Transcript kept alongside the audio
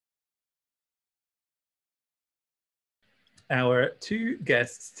Our two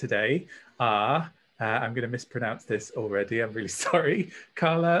guests today are, I'm going to mispronounce this already, I'm really sorry,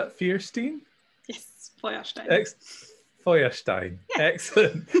 Carla Feuerstein? Yes, Feuerstein. Feuerstein. Yeah.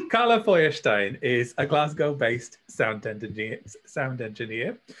 Excellent. Carla Feuerstein is a Glasgow-based sound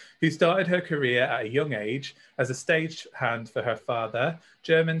engineer who started her career at a young age as a stagehand for her father,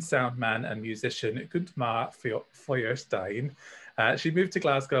 German soundman and musician Gunther Feuerstein. She moved to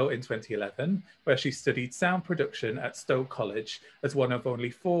Glasgow in 2011, where she studied sound production at Stowe College as one of only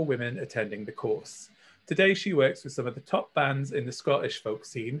 4 women attending the course. Today, she works with some of the top bands in the Scottish folk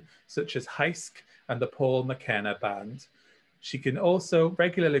scene, such as Heisk and the Paul McKenna Band. She can also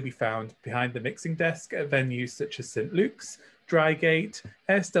regularly be found behind the mixing desk at venues such as St Luke's, Drygate,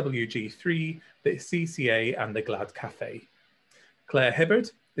 SWG3, the CCA and the Glad Cafe. Claire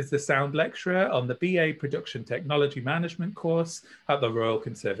Hibberd is the sound lecturer on the BA Production Technology Management course at the Royal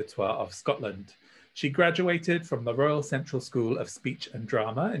Conservatoire of Scotland. She graduated from the Royal Central School of Speech and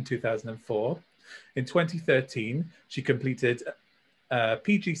Drama in 2004. In 2013, she completed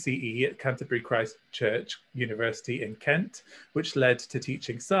PGCE at Canterbury Christ Church University in Kent, which led to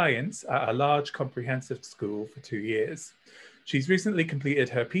teaching science at a large comprehensive school for 2 years. She's recently completed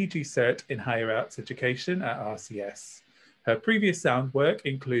her PG Cert in Higher Arts Education at RCS. Her previous sound work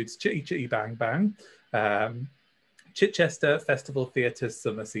includes Chitty Chitty Bang Bang, Chichester Festival Theatre's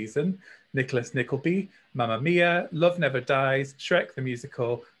Summer Season, Nicholas Nickleby, Mamma Mia, Love Never Dies, Shrek the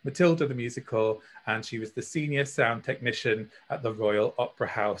Musical, Matilda the Musical, and she was the senior sound technician at the Royal Opera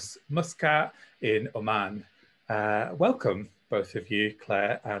House, Muscat in Oman. Welcome, both of you,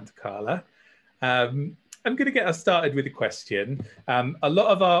 Claire and Carla. I'm going to get us started with a question. A lot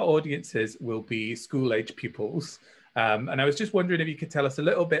of our audiences will be school-age pupils. And I was just wondering if you could tell us a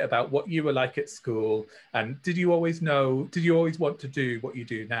little bit about what you were like at school, and did you always want to do what you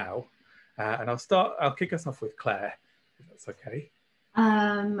do now? And I'll kick us off with Claire, if that's okay.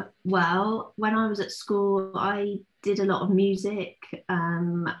 Well, when I was at school, I did a lot of music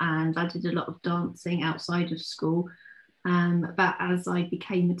and I did a lot of dancing outside of school. But as I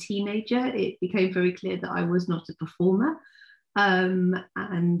became a teenager, it became very clear that I was not a performer. And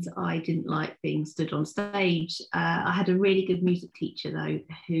I didn't like being stood on stage. I had a really good music teacher though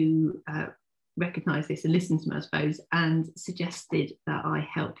who recognised this and listened to me, I suppose, and suggested that I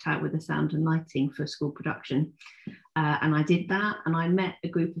helped out with the sound and lighting for school production. And I did that, and I met a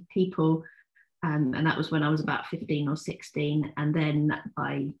group of people, and that was when I was about 15 or 16, and then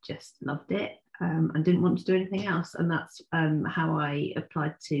I just loved it. And didn't want to do anything else, and that's how I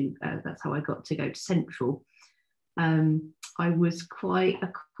applied to. That's how I got to go to Central. I was quite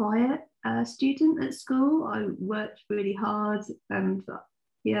a quiet student at school. I worked really hard, and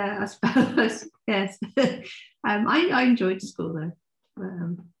yeah, I suppose yes. I enjoyed school though.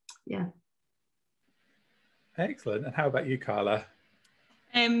 Yeah. Excellent. And how about you, Carla?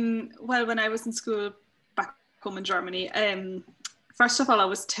 Well, when I was in school back home in Germany, first of all, I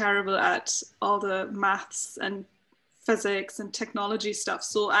was terrible at all the maths and physics and technology stuff.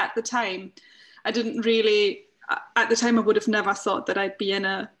 So at the time, I would have never thought that I'd be in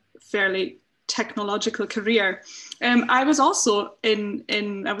a fairly technological career. I was also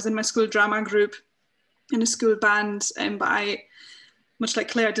I was in my school drama group, in a school band, but I, much like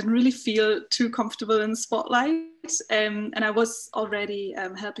Claire, didn't really feel too comfortable in the spotlight. And I was already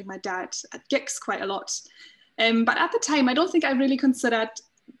helping my dad at gigs quite a lot. But at the time, I don't think I really considered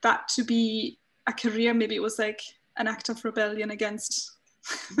that to be a career. Maybe it was like an act of rebellion against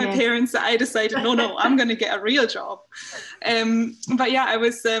my parents that I decided, no, I'm going to get a real job. But yeah, I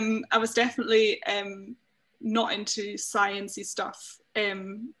was definitely not into sciencey stuff.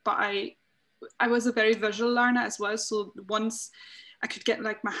 But I was a very visual learner as well. So once I could get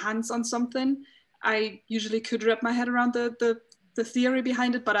like my hands on something, I usually could wrap my head around the theory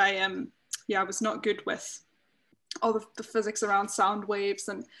behind it. But I was not good with all the physics around sound waves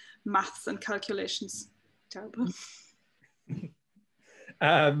and maths and calculations. Terrible.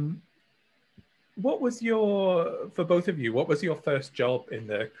 For both of you, what was your first job in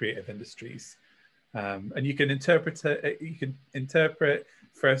the creative industries? And you can interpret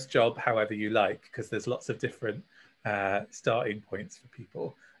first job however you like, because there's lots of different starting points for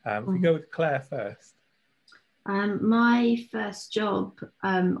people. If we go with Claire first. My first job,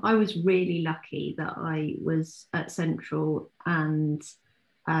 I was really lucky that I was at Central, and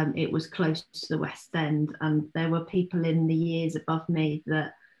it was close to the West End, and there were people in the years above me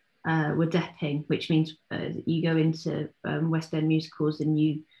that were depping, which means you go into West End musicals and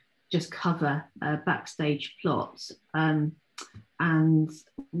you just cover backstage plots. And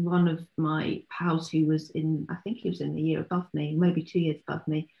one of my pals who was I think he was in the year above me, maybe 2 years above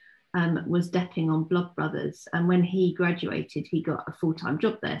me, was depping on Blood Brothers, and when he graduated he got a full-time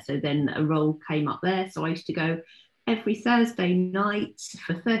job there, so then a role came up there, so I used to go every Thursday night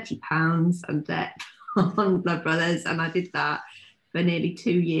for £30 and dep on Blood Brothers, and I did that for nearly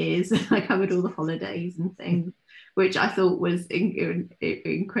 2 years. I covered all the holidays and things, which I thought was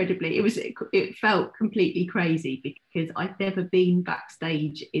incredibly, it felt completely crazy because I'd never been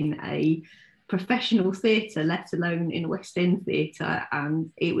backstage in a professional theatre, let alone in a West End theatre,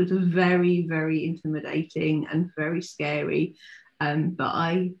 and it was very, very intimidating and very scary. But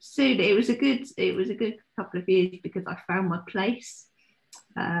I soon, it was a good couple of years because I found my place,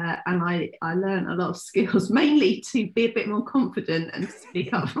 and I learned a lot of skills, mainly to be a bit more confident and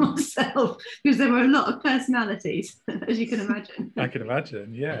speak up for myself, because there were a lot of personalities, as you can imagine. I can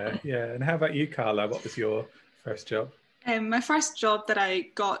imagine, yeah. And how about you, Carla? What was your first job? My first job that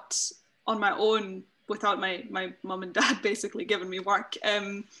I got on my own without my mum and dad basically giving me work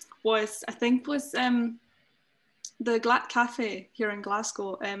was the Glatt Cafe here in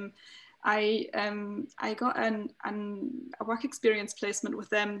Glasgow. I got a work experience placement with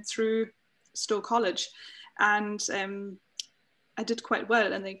them through Stowe College, and I did quite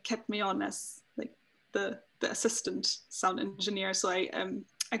well, and they kept me on as like the assistant sound engineer. So I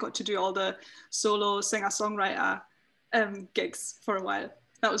got to do all the solo singer-songwriter gigs for a while.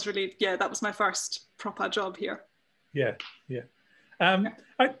 That was really, that was my first proper job here. Yeah.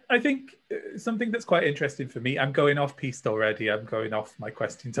 I think something that's quite interesting for me, I'm going off piste already, I'm going off my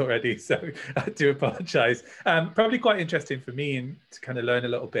questions already, so I do apologise. Probably quite interesting for me and to kind of learn a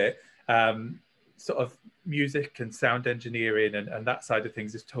little bit, sort of music and sound engineering and that side of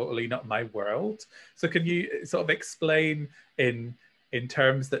things is totally not my world. So can you sort of explain in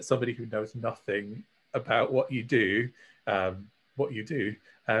terms that somebody who knows nothing about what you do,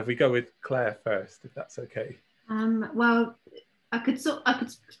 if we go with Claire first, if that's okay. Well, I could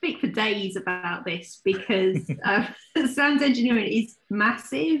speak for days about this because sound engineering is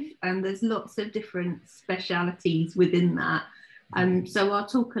massive and there's lots of different specialities within that. So I'll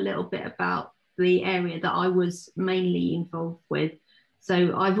talk a little bit about the area that I was mainly involved with.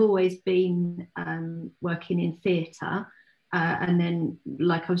 So I've always been working in theatre, and then,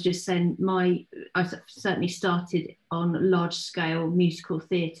 like I was just saying, I certainly started on large scale musical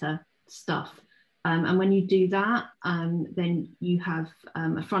theatre stuff. And when you do that, then you have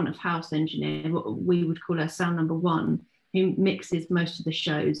a front of house engineer, what we would call a sound number one, who mixes most of the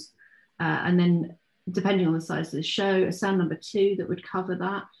shows. And then depending on the size of the show, a sound number two that would cover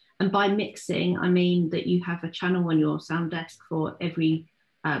that. And by mixing, I mean that you have a channel on your sound desk for every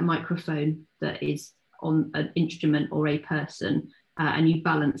microphone that is on an instrument or a person, and you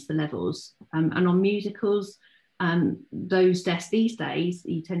balance the levels. And on musicals, those desks these days,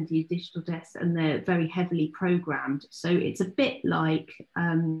 you tend to use digital desks and they're very heavily programmed. So it's a bit like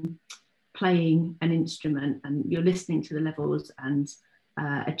playing an instrument and you're listening to the levels and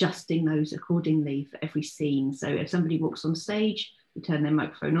adjusting those accordingly for every scene. So if somebody walks on stage, you turn their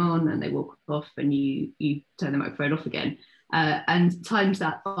microphone on, and they walk off and you turn the microphone off again. And times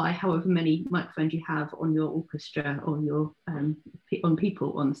that by however many microphones you have on your orchestra or your on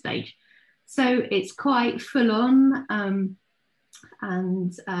people on stage. So it's quite full on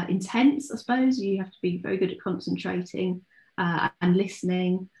and intense, I suppose. You have to be very good at concentrating and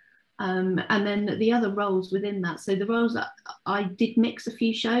listening. And then the other roles within that. So the roles that I did mix a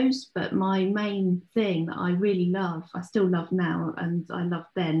few shows, but my main thing that I really love, I still love now, and I loved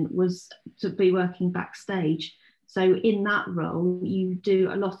then, was to be working backstage. So in that role, you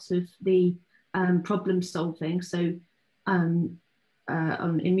do a lot of the problem solving. So in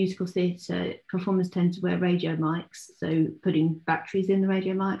musical theatre, performers tend to wear radio mics, so putting batteries in the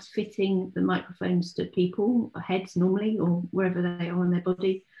radio mics, fitting the microphones to people, or heads normally, or wherever they are on their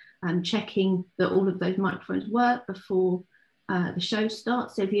body, and checking that all of those microphones work before the show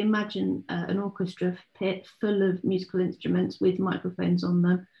starts. So if you imagine an orchestra pit full of musical instruments with microphones on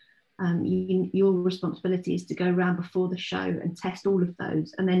them, your responsibility is to go around before the show and test all of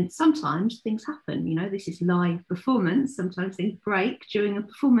those. And then sometimes things happen, this is live performance, sometimes things break during a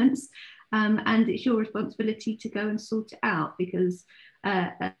performance, and it's your responsibility to go and sort it out, because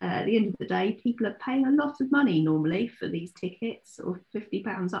at the end of the day, people are paying a lot of money normally for these tickets, or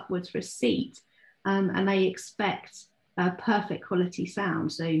 £50 upwards for a seat, and they expect perfect quality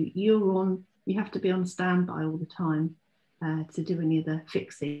sound. So you have to be on standby all the time to do any of the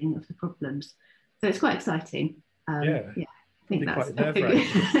fixing of the problems. So it's quite exciting. I think that's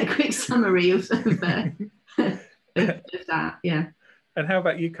a quick summary of that. Yeah. And how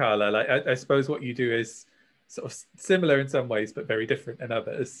about you, Carla? Like, I suppose what you do is sort of similar in some ways, but very different in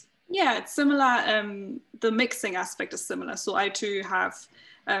others. Yeah, it's similar. The mixing aspect is similar. So I too have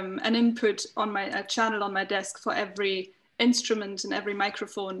an input on a channel on my desk for every instrument and every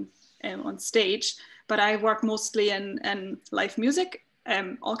microphone on stage. But I work mostly in live music,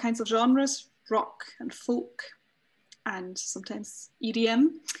 all kinds of genres, rock and folk, and sometimes EDM.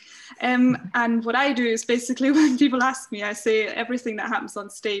 And what I do is basically, when people ask me, I say everything that happens on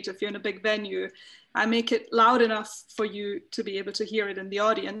stage, if you're in a big venue, I make it loud enough for you to be able to hear it in the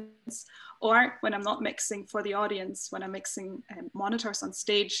audience. Or when I'm not mixing for the audience, when I'm mixing monitors on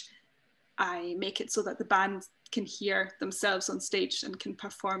stage, I make it so that the band can hear themselves on stage and can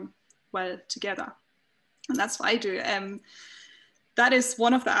perform well together. And that's what I do. That is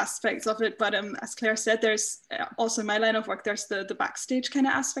one of the aspects of it. But as Claire said, there's also in my line of work, there's the backstage kind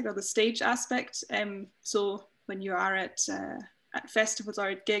of aspect, or the stage aspect. So when you are at festivals or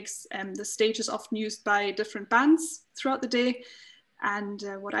at gigs, the stage is often used by different bands throughout the day. And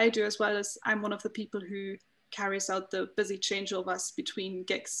what I do as well is I'm one of the people who carries out the busy changeovers between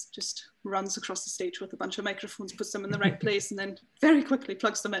gigs, just runs across the stage with a bunch of microphones, puts them in the right place, and then very quickly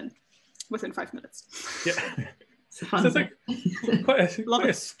plugs them in within 5 minutes. Yeah. So it's like quite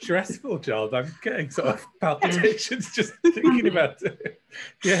a stressful job. I'm getting sort of palpitations just thinking about it.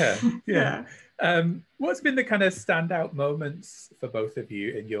 Yeah. What's been the kind of standout moments for both of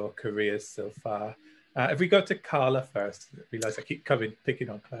you in your careers so far? If we go to Carla first, I realise I keep picking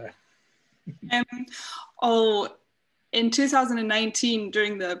on Claire. In 2019,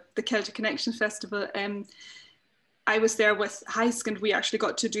 during the Celtic Connection Festival, I was there with Heisk, and we actually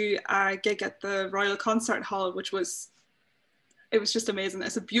got to do a gig at the Royal Concert Hall, which was just amazing.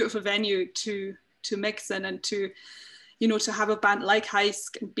 It's a beautiful venue to mix in, and to have a band like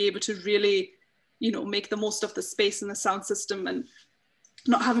Heisk and be able to really, make the most of the space and the sound system, and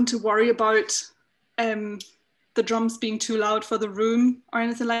not having to worry about the drums being too loud for the room or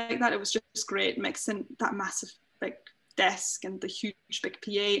anything like that. It was just great mixing that massive desk and the huge big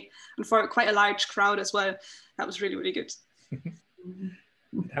PA, and for quite a large crowd as well. That was really, really good.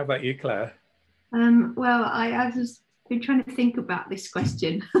 How about you, Claire? Well, I've just been trying to think about this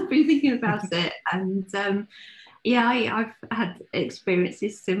question. I've been thinking about it, and I've had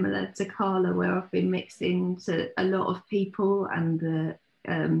experiences similar to Carla, where I've been mixing to a lot of people, and the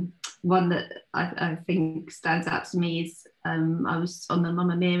one that I think stands out to me is I was on the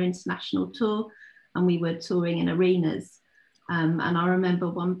Mamma Mia international tour, and we were touring in arenas. And I remember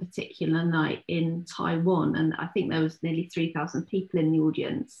one particular night in Taiwan, and I think there was nearly 3,000 people in the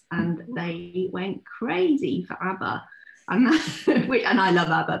audience, and they went crazy for ABBA. And I love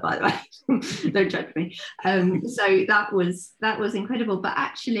ABBA, by the way, don't judge me. So that was incredible. But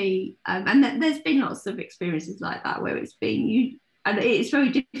actually, and there's been lots of experiences like that where it's been and it's very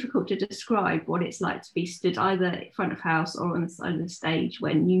difficult to describe what it's like to be stood either in front of house or on the side of the stage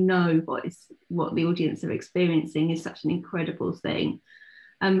when what the audience are experiencing is such an incredible thing.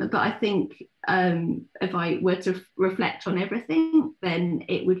 But I think if I were to reflect on everything, then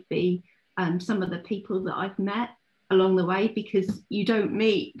it would be some of the people that I've met along the way, because you don't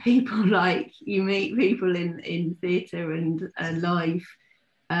meet people like you meet people in theatre and live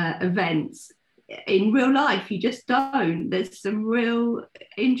events. In real life, you just don't. There's some real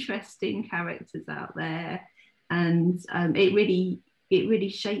interesting characters out there, and it really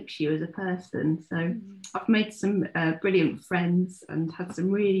shapes you as a person. So I've made some brilliant friends and had some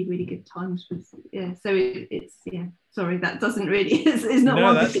really, really good times with. Yeah, so it's sorry, that doesn't really it's not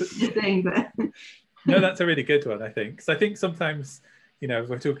one particular thing, but no, that's a really good one, I think. Because I think sometimes, if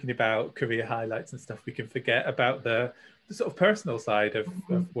we're talking about career highlights and stuff, we can forget about the sort of personal side of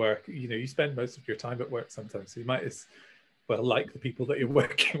work. You spend most of your time at work sometimes, so you might as well like the people that you're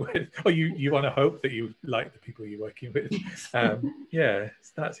working with, or you want to hope that you like the people you're working with.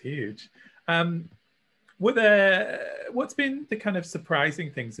 That's huge. What's been the kind of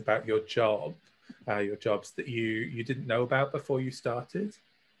surprising things about your jobs that you didn't know about before you started?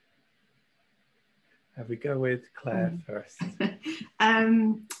 Have we go with Claire first?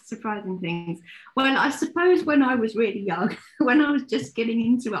 Surprising things. Well, I suppose when I was really young, when I was just getting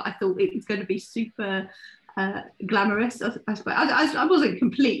into it, I thought it was going to be super glamorous. I wasn't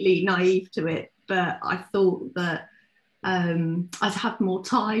completely naive to it, but I thought that I'd have more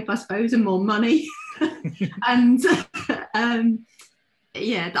time, I suppose, and more money. And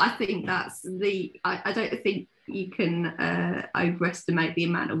I think that's I don't think you can overestimate the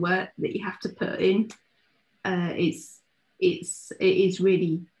amount of work that you have to put in. It is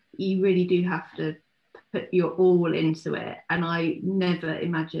really, you really do have to put your all into it, and I never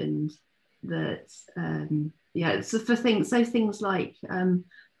imagined that. So things like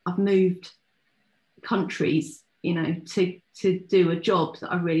I've moved countries you know, to do a job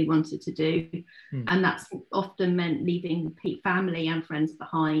that I really wanted to do. And that's often meant leaving family and friends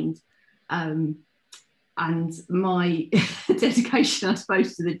behind. And my dedication, I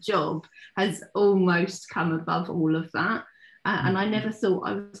suppose, to the job has almost come above all of that. And I never thought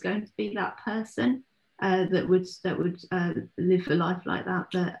I was going to be that person that would live a life like that.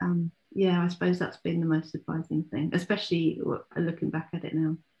 But yeah, I suppose that's been the most surprising thing, especially looking back at it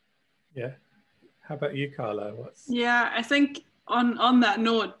now. Yeah. How about you, Carla? Yeah, I think on that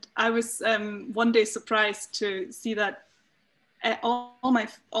note, I was one day surprised to see that all my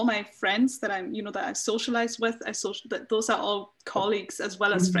friends that I'm, you know, that I've socialized with, that those are all colleagues as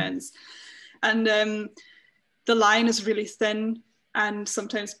well as friends, and the line is really thin and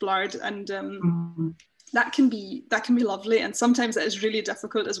sometimes blurred, and that can be lovely, and sometimes it is really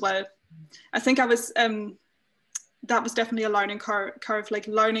difficult as well. I think I was that was definitely a learning curve, like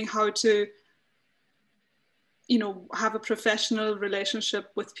learning how to, you know, have a professional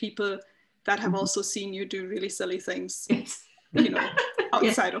relationship with people that have also seen you do really silly things, you know,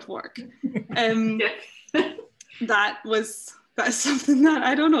 outside of work. That is something that,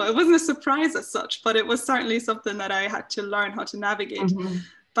 I don't know, it wasn't a surprise as such, but it was certainly something that I had to learn how to navigate.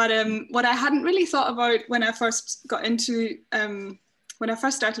 But what I hadn't really thought about when I first got into, when I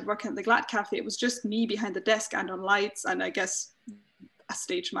first started working at the Glatt Cafe, it was just me behind the desk and on lights, and I guess a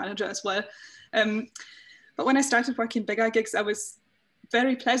stage manager as well. But when I started working bigger gigs, I was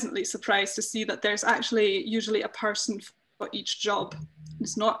very pleasantly surprised to see that there's actually usually a person for each job.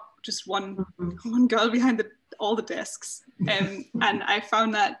 It's not just one girl behind all the desks. And I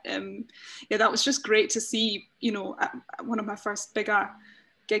found that, yeah, that was just great to see, you know, at one of my first bigger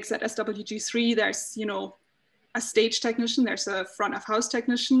gigs at SWG3, there's, you know, a stage technician, there's a front of house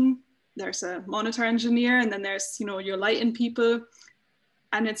technician, there's a monitor engineer, and then there's, you know, your lighting people.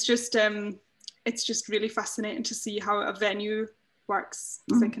 And it's just really fascinating to see how a venue works.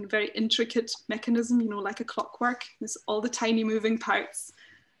 It's like a very intricate mechanism, you know, like a clockwork. There's all the tiny moving parts.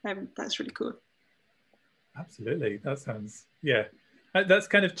 That's really cool. Absolutely. That sounds, yeah. That's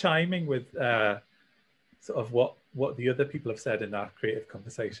kind of chiming with sort of what the other people have said in our creative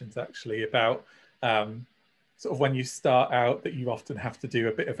conversations, actually, about sort of when you start out that you often have to do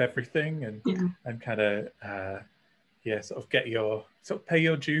a bit of everything and kind of sort of pay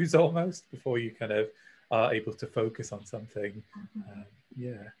your dues almost before you kind of are able to focus on something.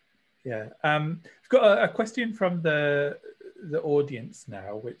 I've got a question from the audience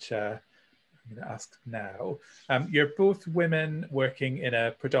now, which I'm going to ask now. You're both women working in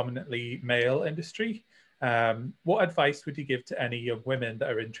a predominantly male industry. What advice would you give to any young women that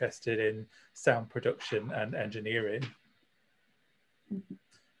are interested in sound production and engineering?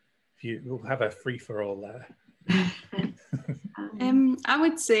 We'll have a free-for-all there. I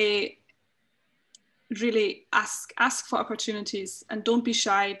would say really ask for opportunities, and don't be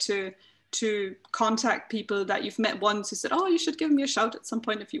shy to contact people that you've met once who said, oh, you should give me a shout at some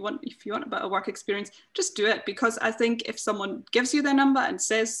point if you want a bit of work experience. Just do it, because I think if someone gives you their number and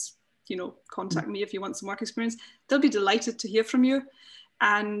says, you know, contact me if you want some work experience, they'll be delighted to hear from you.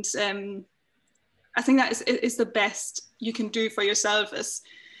 And I think that is the best you can do for yourself, is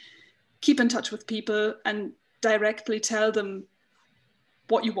keep in touch with people and directly tell them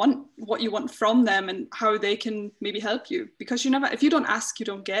what you want from them and how they can maybe help you, because if you don't ask, you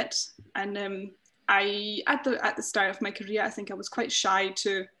don't get. And I at the start of my career, I think I was quite shy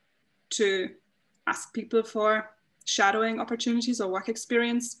to ask people for shadowing opportunities or work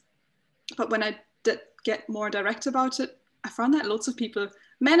experience. But when I did get more direct about it, I found that lots of people,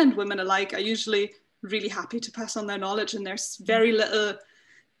 men and women alike, are usually really happy to pass on their knowledge, and there's very little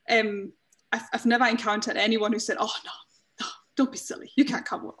I've never encountered anyone who said, oh no, don't be silly, you can't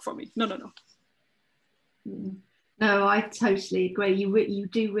come work for me. No. No, I totally agree. You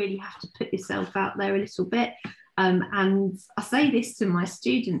do really have to put yourself out there a little bit. And I say this to my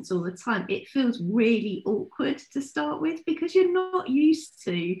students all the time, it feels really awkward to start with, because you're not used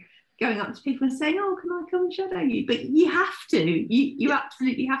to going up to people and saying, oh, can I come shadow you? But you have to, you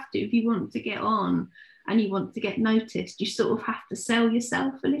absolutely have to. If you want to get on and you want to get noticed, you sort of have to sell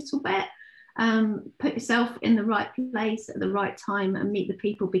yourself a little bit. Put yourself in the right place at the right time and meet the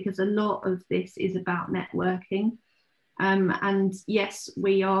people, because a lot of this is about networking. And yes,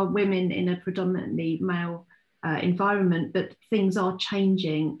 we are women in a predominantly male environment, but things are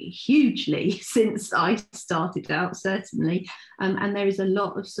changing hugely since I started out, certainly. And there is a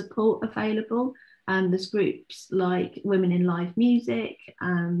lot of support available. There's groups like Women in Live Music.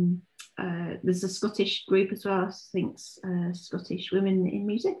 There's a Scottish group as well, I think Scottish Women in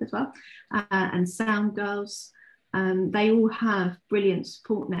Music as well, and Sound Girls. They all have brilliant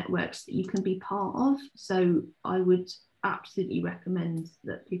support networks that you can be part of. So I would absolutely recommend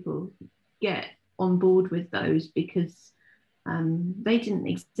that people get on board with those, because they didn't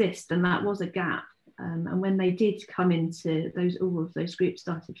exist, and that was a gap. And when they did come into those, all of those groups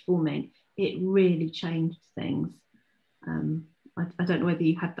started forming, it really changed things. I don't know whether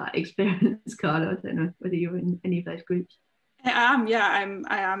you had that experience, Carla. I don't know whether you're in any of those groups. I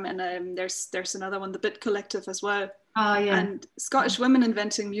am, and there's another one, the Bit Collective as well. Oh yeah. And Scottish Women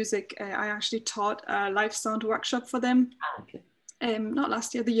Inventing Music. I actually taught a live sound workshop for them. Okay. Not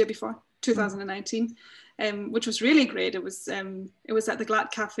last year, the year before, 2019, which was really great. It was at the Glad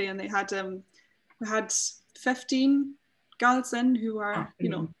Cafe, and they had we had 15 girls in who were, you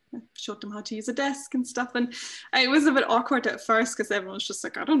know, showed them how to use a desk and stuff. And it was a bit awkward at first because everyone's just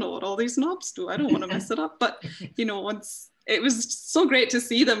like, I don't know what all these knobs do. I don't want to mess it up. But, you know, once it was so great to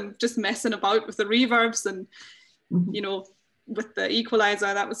see them just messing about with the reverbs and, you know, with the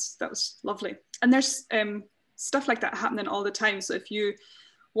equalizer. That was lovely. And there's stuff like that happening all the time. So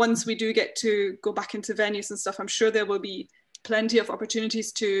once we do get to go back into venues and stuff, I'm sure there will be plenty of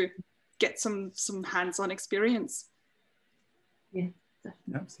opportunities to get some hands-on experience. Yeah.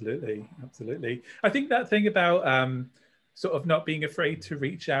 Absolutely. I think that thing about sort of not being afraid to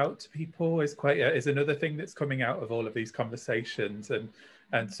reach out to people is is another thing that's coming out of all of these conversations,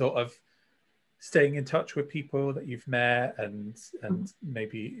 and sort of staying in touch with people that you've met, and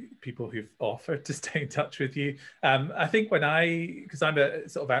maybe people who've offered to stay in touch with you. I think because I'm a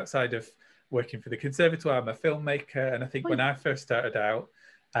sort of outside of working for the conservatoire, I'm a filmmaker, and I think when I first started out,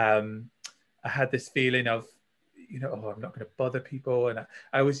 I had this feeling of, you know, oh, I'm not going to bother people. And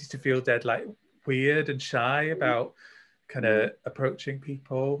I always used to feel dead like weird and shy about kind of approaching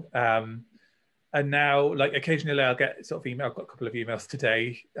people. And now, like, occasionally I'll get sort of email. I've got a couple of emails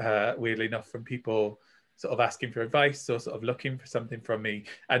today, weirdly enough, from people sort of asking for advice or sort of looking for something from me.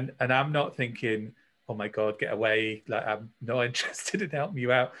 And I'm not thinking, oh my God, get away. Like, I'm not interested in helping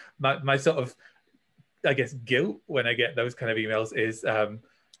you out. My sort of, I guess, guilt when I get those kind of emails is,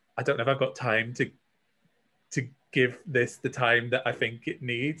 I don't know if I've got time to give this the time that I think it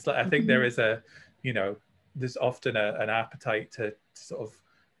needs. Like, I think there is there's often an appetite to sort of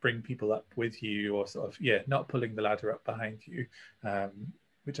bring people up with you, or sort of, not pulling the ladder up behind you,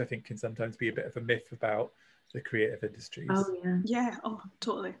 which I think can sometimes be a bit of a myth about the creative industries. Oh yeah. Yeah, oh,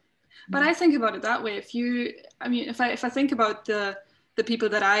 totally. But I think about it that way. If I think about the people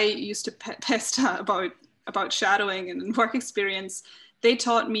that I used to pester about shadowing and work experience, they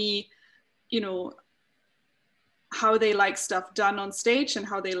taught me, you know, how they like stuff done on stage and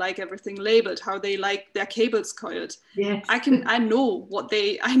how they like everything labeled, how they like their cables coiled. Yes. I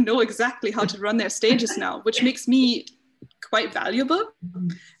know exactly how to run their stages now, which makes me quite valuable.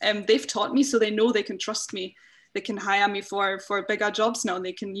 And they've taught me, so they know they can trust me. They can hire me for bigger jobs now. And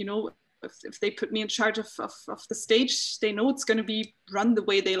they can, you know, if they put me in charge of the stage, they know it's going to be run the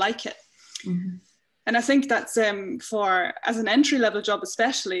way they like it. And I think that's as an entry-level job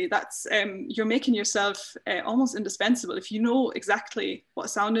especially, that's you're making yourself almost indispensable. If you know exactly what a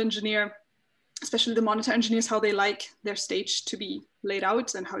sound engineer, especially the monitor engineers, how they like their stage to be laid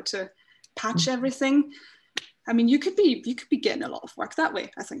out and how to patch everything. I mean, you could be getting a lot of work that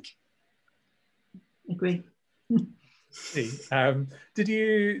way, I think. Agree.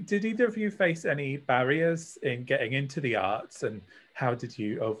 Did either of you face any barriers in getting into the arts, and how did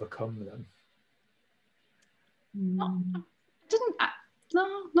you overcome them? No,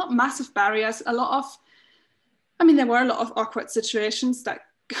 not massive barriers. There were a lot of awkward situations that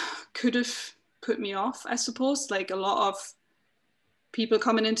could have put me off, I suppose. Like a lot of people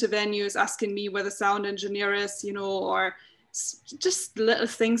coming into venues asking me where the sound engineer is, you know, or just little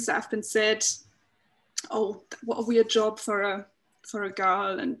things that have been said. Oh, what a weird job for a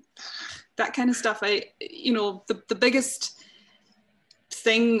girl, and that kind of stuff. The biggest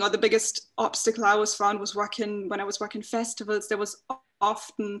thing, or the biggest obstacle I always found was when I was working festivals. There was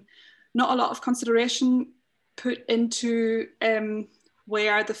often not a lot of consideration put into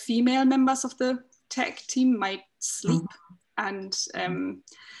where the female members of the tech team might sleep. And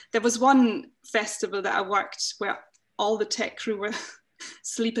there was one festival that I worked where all the tech crew were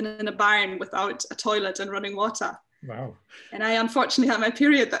sleeping in a barn without a toilet and running water. Wow. And I unfortunately had my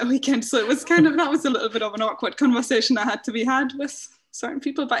period that weekend, so it was that was a little bit of an awkward conversation that had to be had with certain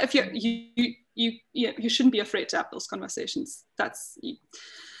people. But if you shouldn't be afraid to have those conversations.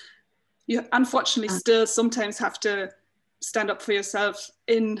 You unfortunately still sometimes have to stand up for yourself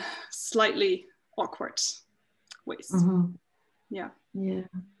in slightly awkward ways. Yeah, I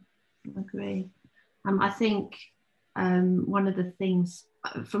agree. I think one of the things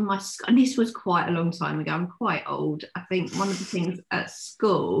from my, and this was quite a long time ago, I'm quite old. I think one of the things at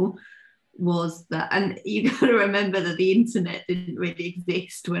school was that, and you got to remember that the internet didn't really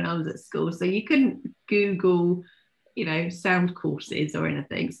exist when I was at school, so you couldn't Google, you know, sound courses or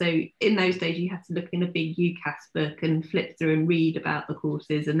anything. So in those days you had to look in a big UCAS book and flip through and read about the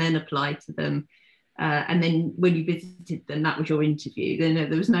courses and then apply to them. And then when you visited them, that was your interview. Then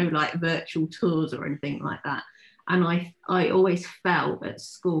there was no like virtual tours or anything like that. And I always felt at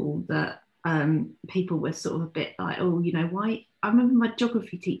school that people were sort of a bit like, oh, you know, why? I remember my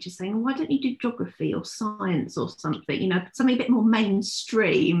geography teacher saying, why don't you do geography or science or something, you know, something a bit more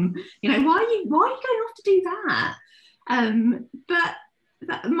mainstream, you know, why are you going off to do that? But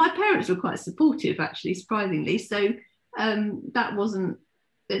my parents were quite supportive, actually, surprisingly. So I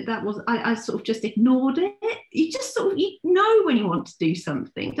sort of just ignored it. You just sort of, you know, when you want to do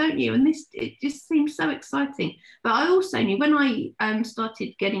something, don't you? And it just seems so exciting. But I also knew when I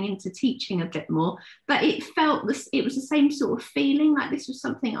started getting into teaching a bit more, but it was the same sort of feeling, like this was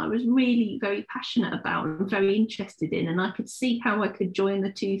something I was really very passionate about and very interested in, and I could see how I could join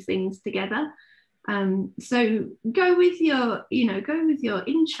the two things together. So go with your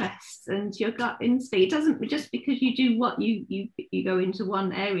interests and your gut instinct. It doesn't, just because you do what you go into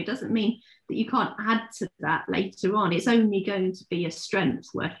one area doesn't mean that you can't add to that later on. It's only going to be a strength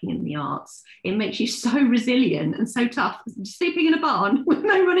working in the arts. It makes you so resilient and so tough. Sleeping in a barn with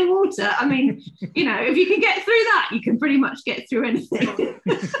no running water, I mean, you know, if you can get through that, you can pretty much get through anything.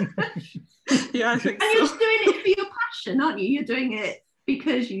 Yeah, I think and so. You're just doing it for your passion, aren't you? You're doing it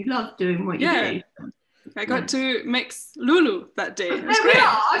because you love doing what you do. I got to mix Lulu that day. It was there great. we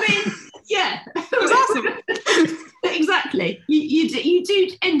are. I mean, yeah. It was awesome. Exactly. You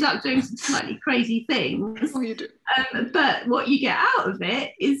do end up doing some slightly crazy things. Oh, you do. But what you get out of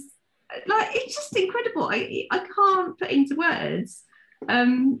it is, like, it's just incredible. I can't put into words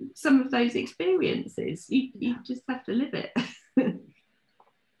some of those experiences. You just have to live it.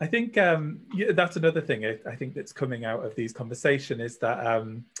 I think that's another thing I think that's coming out of these conversations is that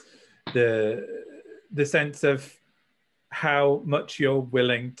the sense of how much you're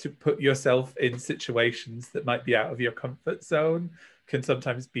willing to put yourself in situations that might be out of your comfort zone can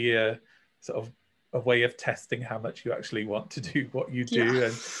sometimes be a sort of a way of testing how much you actually want to do what you do.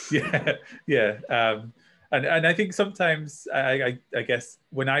 And I think sometimes I guess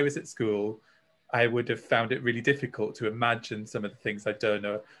when I was at school, I would have found it really difficult to imagine some of the things I've done,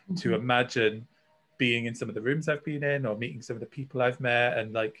 or to imagine being in some of the rooms I've been in, or meeting some of the people I've met,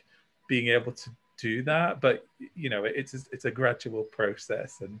 and like being able to do that. But you know, it's a gradual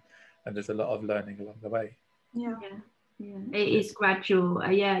process, and there's a lot of learning along the way. Yeah, it is gradual.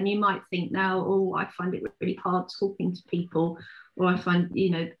 And you might think now, oh, I find it really hard talking to people, or I find, you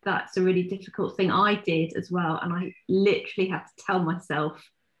know, that's a really difficult thing. I did as well, and I literally had to tell myself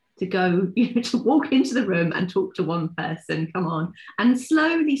to go, you know, to walk into the room and talk to one person, come on. And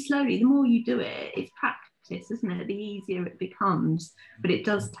slowly, the more you do it, it's practice, isn't it? The easier it becomes, but it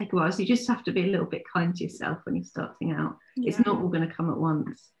does take a while. So you just have to be a little bit kind to yourself when you're starting out. It's not all going to come at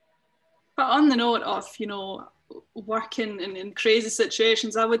once. But on the note of, you know, working in crazy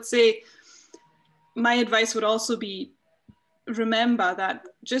situations, I would say my advice would also be, remember that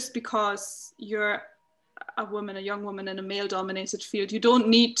just because you're a young woman in a male-dominated field, you don't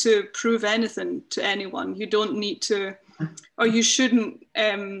need to prove anything to anyone. You don't need to, or you shouldn't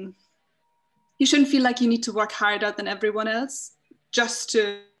feel like you need to work harder than everyone else just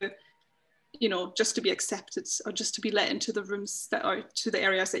to be accepted, or just to be let into the rooms that are to the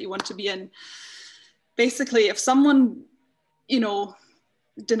areas that you want to be in. Basically, if someone, you know,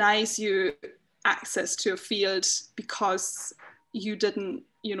 denies you access to a field because you didn't,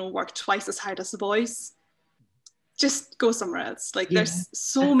 you know, work twice as hard as the boys, just go somewhere else. Like, there's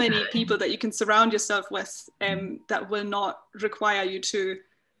so many people that you can surround yourself with that will not require you to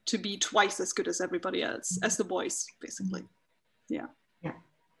be twice as good as everybody else, as the boys, basically. Yeah,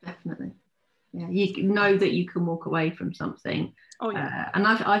 definitely. Yeah, you know that you can walk away from something. Oh yeah. And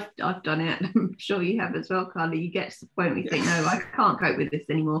I've done it. I'm sure you have as well, Carla. You get to the point where you think, no, I can't cope with this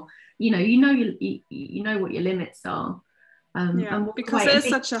anymore. You know what your limits are. And because it is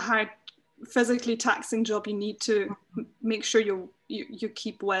such a hard, physically taxing job, you need to make sure you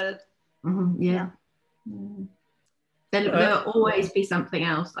keep well. There'll always be something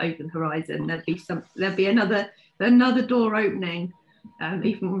else over the horizon. There'll be another door opening,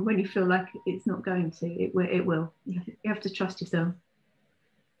 even when you feel like it's not going to. It will. You have to trust yourself.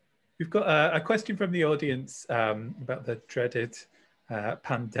 We've got a question from the audience about the dreaded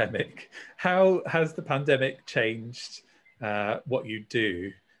pandemic. How has the pandemic changed what you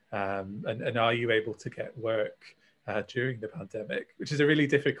do? And are you able to get work during the pandemic, which is a really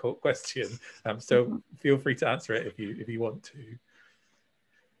difficult question. So feel free to answer it if you want to.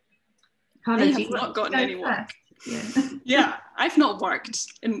 Carla, I have not gotten any work. Yeah, I've not worked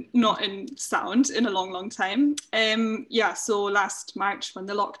not in sound in a long time. So last March when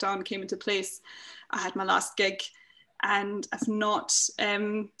the lockdown came into place, I had my last gig, and I've not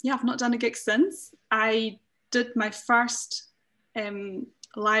done a gig since. I did my first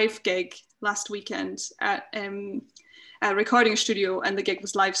live gig last weekend at a recording studio, and the gig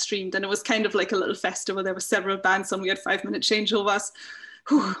was live streamed, and it was kind of like a little festival. There were several bands on. We had 5-minute changeovers.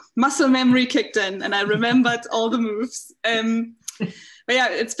 Whew, muscle memory kicked in, and I remembered all the moves. But yeah,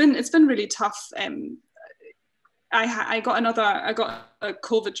 it's been really tough. I got a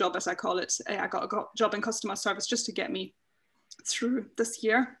COVID job, as I call it. I got a job in customer service just to get me through this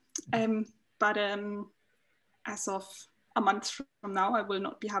year. But as of a month from now, I will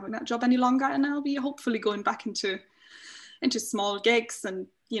not be having that job any longer, and I'll be hopefully going back into small gigs. And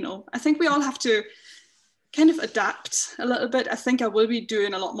I think we all have to kind of adapt a little bit. I think I will be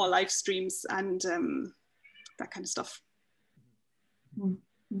doing a lot more live streams and that kind of stuff.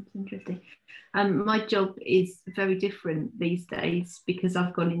 That's interesting. My job is very different these days because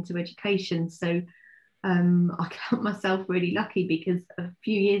I've gone into education. So I count myself really lucky, because a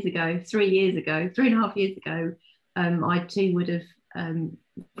few years ago, 3.5 years ago, I too would have found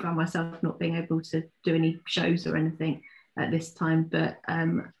myself not being able to do any shows or anything at this time. But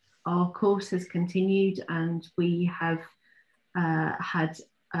our course has continued, and we have had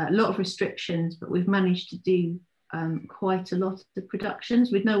a lot of restrictions, but we've managed to do quite a lot of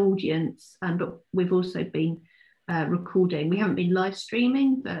productions with no audience, but we've also been recording. We haven't been live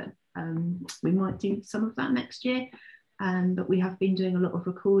streaming, but we might do some of that next year, but we have been doing a lot of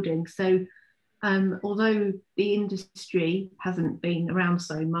recording. So although the industry hasn't been around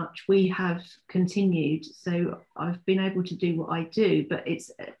so much, we have continued. So I've been able to do what I do, but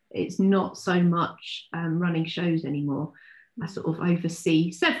it's not so much running shows anymore. I sort of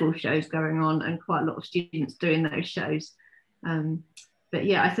oversee several shows going on and quite a lot of students doing those shows. But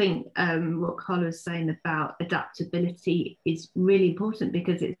yeah, I think what Carla was saying about adaptability is really important,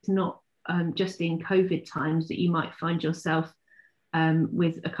 because it's not just in COVID times that you might find yourself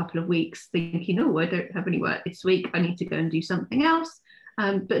with a couple of weeks thinking, oh, I don't have any work this week, I need to go and do something else.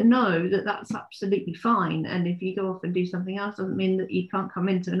 But know that that's absolutely fine. And if you go off and do something else, doesn't mean that you can't come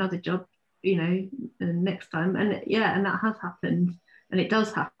into another job, next time. And and that has happened, and it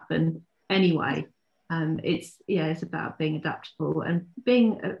does happen anyway. It's about being adaptable and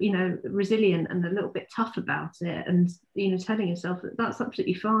being resilient and a little bit tough about it, and telling yourself that that's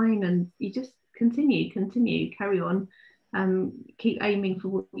absolutely fine, and you just continue, carry on, keep aiming for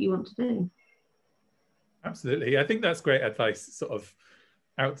what you want to do. Absolutely. I think that's great advice, sort of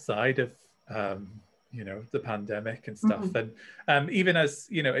outside of the pandemic and stuff. And even as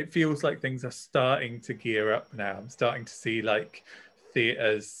it feels like things are starting to gear up now. I'm starting to see like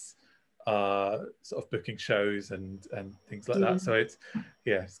theatres are sort of booking shows and things like that. So it's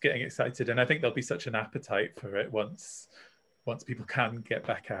getting excited, and I think there'll be such an appetite for it once people can get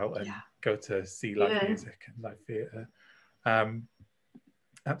back out and go to see live music and live theatre.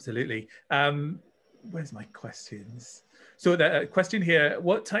 Absolutely. Where's my questions? So the question here: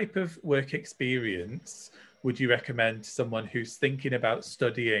 what type of work experience would you recommend to someone who's thinking about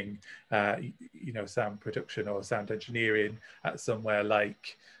studying sound production or sound engineering at somewhere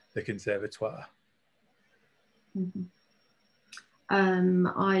like the Conservatoire?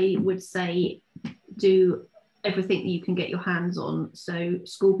 I would say do everything that you can get your hands on. So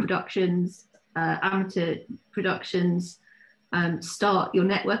school productions, amateur productions, start your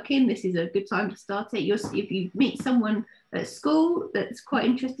networking. This is a good time to start it. If you meet someone at school that's quite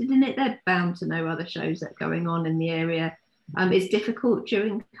interested in it, they're bound to know other shows that are going on in the area. It's difficult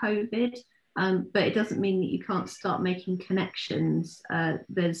during COVID, but it doesn't mean that you can't start making connections.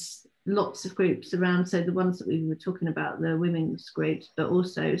 There's lots of groups around, so the ones that we were talking about, the women's groups, but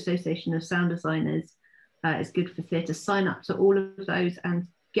also Association of Sound Designers is good for theatre. Sign up to all of those and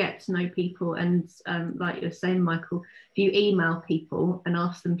get to know people. And like you're saying, Michael, if you email people and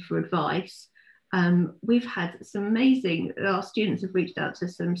ask them for advice, we've had some amazing, our students have reached out to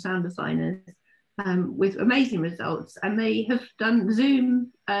some sound designers with amazing results, and they have done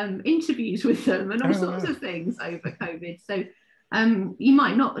Zoom interviews with them and all sorts of things over COVID. So you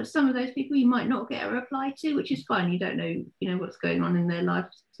might not, some of those people you might not get a reply to, which is fine. You don't know, what's going on in their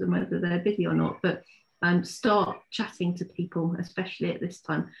lives and whether they're busy or not, but start chatting to people, especially at this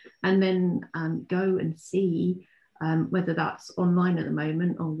time, and then go and see whether that's online at the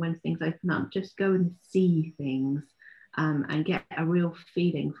moment or when things open up. Just go and see things and get a real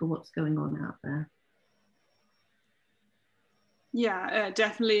feeling for what's going on out there. Yeah,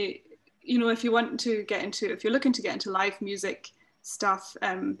 definitely. You know, if you're looking to get into live music stuff,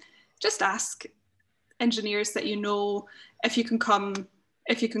 just ask engineers that you know if you can come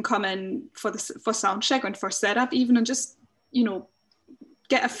in for sound check and for setup even, and just, you know,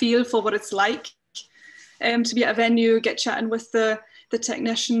 get a feel for what it's like to be at a venue, get chatting with the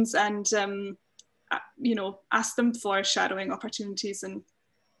technicians, and you know, ask them for shadowing opportunities, and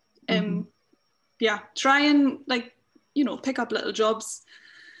yeah, try and, like, you know, pick up little jobs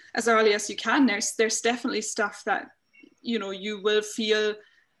as early as you can. There's definitely stuff that, you know, you will feel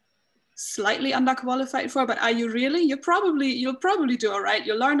slightly underqualified for, but are you really? You'll probably do all right.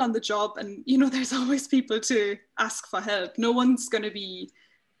 You'll learn on the job, and, you know, there's always people to ask for help. No one's going to be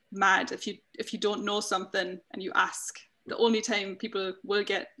mad if you don't know something and you ask. The only time people will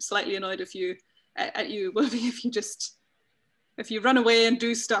get slightly annoyed at you will be if you run away and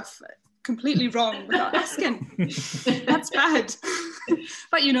do stuff completely wrong without asking. That's bad.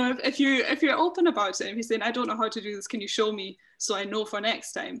 But, you know, if you're open about it, if you're saying, I don't know how to do this, can you show me so I know for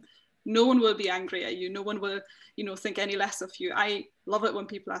next time? No one will be angry at you. No one will, you know, think any less of you. I love it when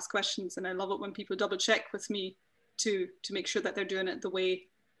people ask questions, and I love it when people double check with me to make sure that they're doing it the way,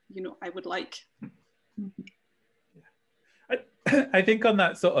 you know, I would like. I think on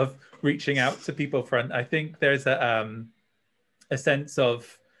that sort of reaching out to people front, I think there's a sense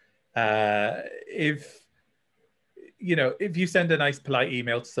of if you send a nice polite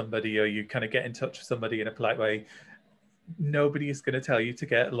email to somebody, or you kind of get in touch with somebody in a polite way, nobody is going to tell you to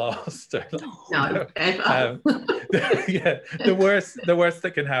get lost. Or, like, yeah, the worst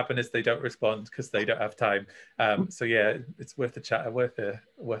that can happen is they don't respond because they don't have time. So yeah, it's worth a chat, worth a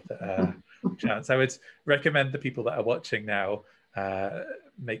chance. I would recommend the people that are watching now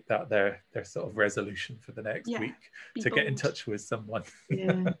make that their sort of resolution for the next week, to get in touch with someone.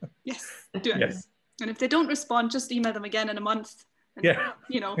 Yes, do it. Yes. And if they don't respond, just email them again in a month. And, yeah,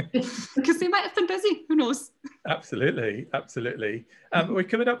 you know, because they might have been busy. Who knows? Absolutely. We're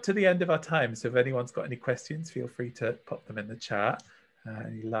coming up to the end of our time, so if anyone's got any questions, feel free to pop them in the chat.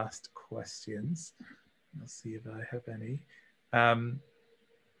 Any last questions? I'll see if I have any.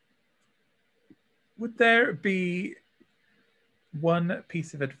 Would there be one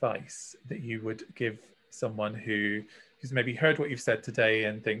piece of advice that you would give someone who's maybe heard what you've said today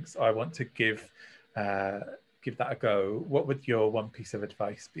and thinks, I want to give that a go? What would your one piece of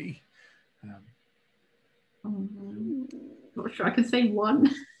advice be? Not sure I can say one.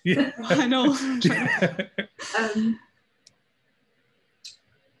 Yeah. I know.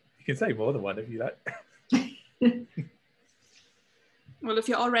 You can say more than one if you like. Well, if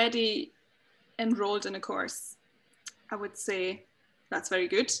you're already enrolled in a course, I would say that's very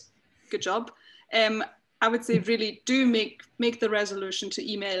good. Good job. I would say really do make the resolution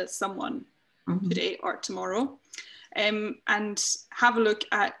to email someone today or tomorrow, and have a look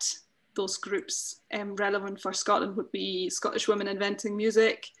at those groups. Relevant for Scotland would be Scottish Women Inventing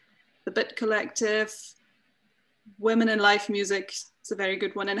Music, the Bit Collective, Women in Live Music. It's a very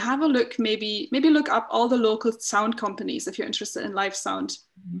good one. And have a look, maybe look up all the local sound companies if you're interested in live sound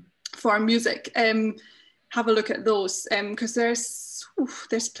for music. Have a look at those, because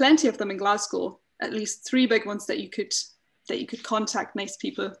there's plenty of them in Glasgow. At least 3 big ones that you could contact nice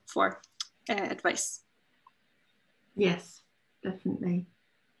people for advice. Yes, definitely.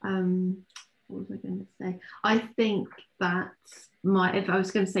 What was I going to say? I think that if I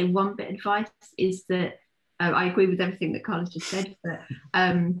was going to say one bit of advice is that I agree with everything that Carla just said, but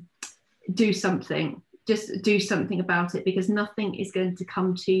do something. Just do something about it, because nothing is going to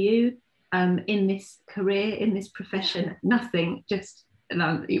come to you in this career, in this profession. Nothing,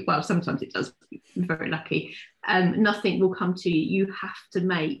 well, sometimes it does, I'm very lucky. Nothing will come to you. You have to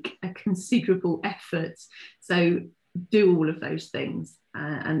make a considerable effort. So do all of those things.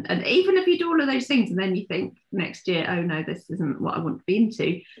 And even if you do all of those things and then you think next year, oh no, this isn't what I want to be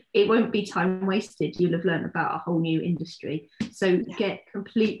into, it won't be time wasted. You'll have learned about a whole new industry. So get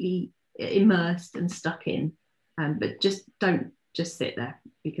completely immersed and stuck in, but just don't just sit there,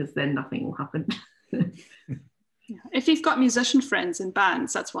 because then nothing will happen. If you've got musician friends in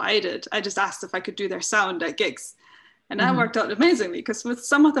bands, that's what I did. I just asked if I could do their sound at gigs, and that worked out amazingly, because with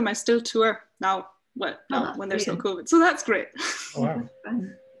some of them I still tour now. When there's no COVID, so that's great. Oh, wow.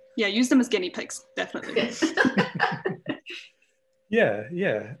 Yeah, use them as guinea pigs, definitely.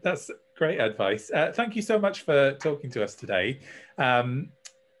 Yeah, that's great advice. Thank you so much for talking to us today.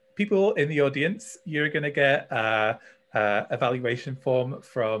 People in the audience, you're going to get an evaluation form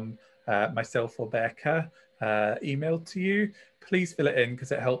from myself or Becca emailed to you, please fill it in,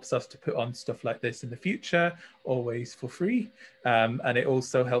 because it helps us to put on stuff like this in the future, always for free. And it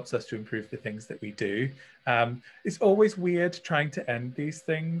also helps us to improve the things that we do. It's always weird trying to end these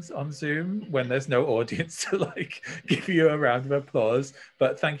things on Zoom when there's no audience to like give you a round of applause.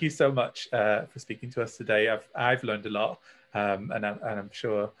 But thank you so much for speaking to us today. I've learned a lot, and I'm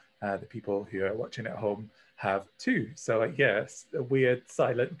sure the people who are watching at home have too. So yes, a weird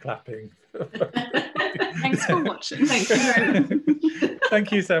silent clapping. Thanks for watching. Thank you.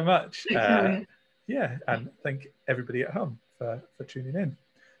 Thank you so much. Yeah, and thank everybody at home for tuning in.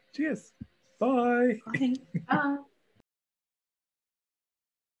 Cheers. Bye. Bye. Bye.